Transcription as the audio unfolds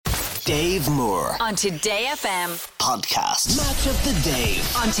Dave Moore on Today FM podcast. Match of the Day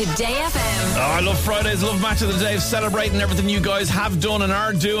on Today FM. Oh, I love Fridays, love Match of the Day, celebrating everything you guys have done and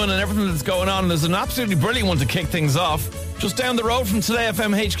are doing and everything that's going on. And there's an absolutely brilliant one to kick things off. Just down the road from Today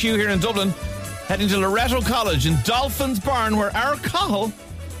FM HQ here in Dublin, heading to Loretto College in Dolphins Barn, where our Cahill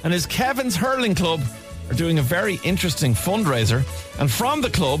and his Kevin's Hurling Club are doing a very interesting fundraiser. And from the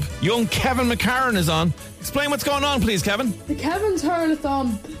club, young Kevin McCarran is on. Explain what's going on, please, Kevin. The Kevin's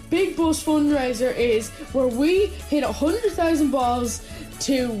Hurlathon Big Bus fundraiser is where we hit 100,000 balls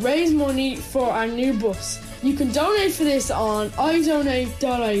to raise money for our new bus. You can donate for this on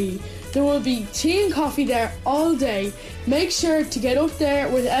idonate.ie. There will be tea and coffee there all day. Make sure to get up there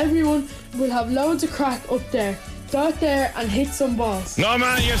with everyone. We'll have loads of crack up there. Go out there and hit some balls. No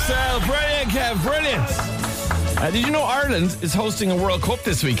man, yourself. Brilliant, Kev. Brilliant. Did you know Ireland is hosting a World Cup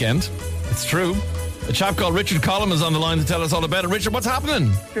this weekend? It's true. A chap called Richard Collum is on the line to tell us all about it. Richard, what's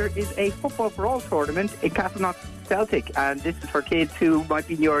happening? There is a football for all tournament in Castleknock Celtic, and this is for kids who might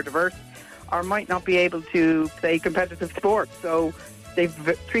be neurodiverse or might not be able to play competitive sports. So they've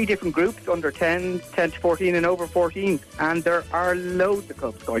 3 different groups, under 10, 10 to 14 and over 14, and there are loads of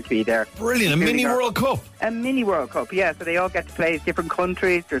clubs going to be there. Brilliant, a mini World Cup. A mini World Cup, yeah, so they all get to play different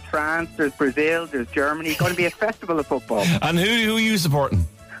countries. There's France, there's Brazil, there's Germany. It's going to be a festival of football. And who are you supporting?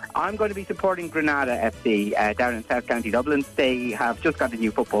 I'm going to be supporting Granada FC down in South County Dublin. They have just got a new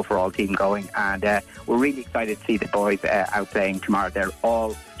football for all team going, and we're really excited to see the boys out playing tomorrow. They're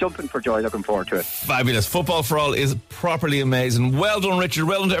all jumping for joy, looking forward to it. Fabulous. Football for all is properly amazing. Well done, Richard.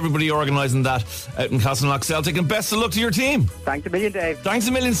 Well done to everybody organising that out in Castleknock Celtic, and best of luck to your team. Thanks a million, Dave. Thanks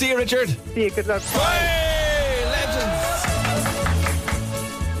a million. See you, Richard. See you. Good luck. Hey, legends.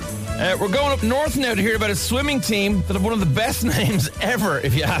 We're going up north now to hear about a swimming team that have one of the best names ever,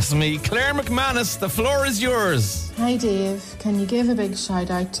 if you ask me. Claire McManus, the floor is yours. Hi Dave, can you give a big shout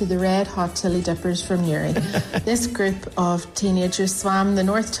out to the Red Hot Tilly Dippers from Newry? This group of teenagers swam the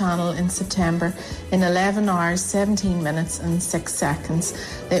North Channel in September in 11 hours, 17 minutes and 6 seconds.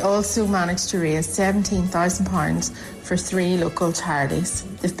 They also managed to raise £17,000 for 3 local charities.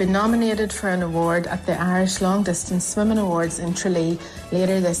 They've been nominated for an award at the Irish Long Distance Swimming Awards in Tralee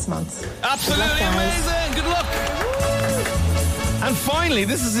later this month. Absolutely amazing. Good luck. And finally,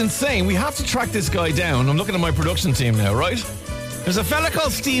 this is insane. We have to track this guy down. I'm looking at my production team now, right? There's a fella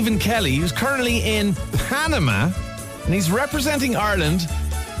called Stephen Kelly who's currently in Panama, and he's representing Ireland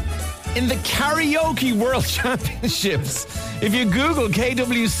in the Karaoke World Championships. If you Google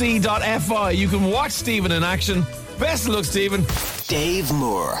kwc.fi, you can watch Stephen in action. Best of luck, Stephen. Dave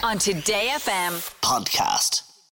Moore on Today FM podcast.